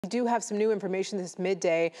We do have some new information this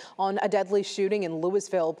midday on a deadly shooting in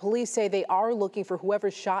Lewisville. Police say they are looking for whoever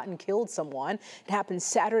shot and killed someone. It happened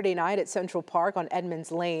Saturday night at Central Park on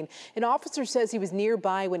Edmonds Lane. An officer says he was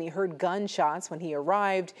nearby when he heard gunshots. When he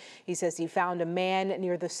arrived, he says he found a man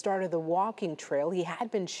near the start of the walking trail. He had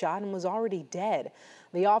been shot and was already dead.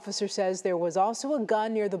 The officer says there was also a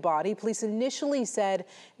gun near the body. Police initially said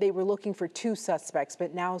they were looking for 2 suspects,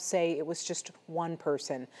 but now say it was just one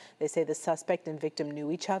person. They say the suspect and victim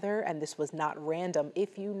knew each other, and this was not random.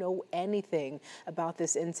 If you know anything about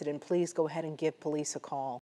this incident, please go ahead and give police a call.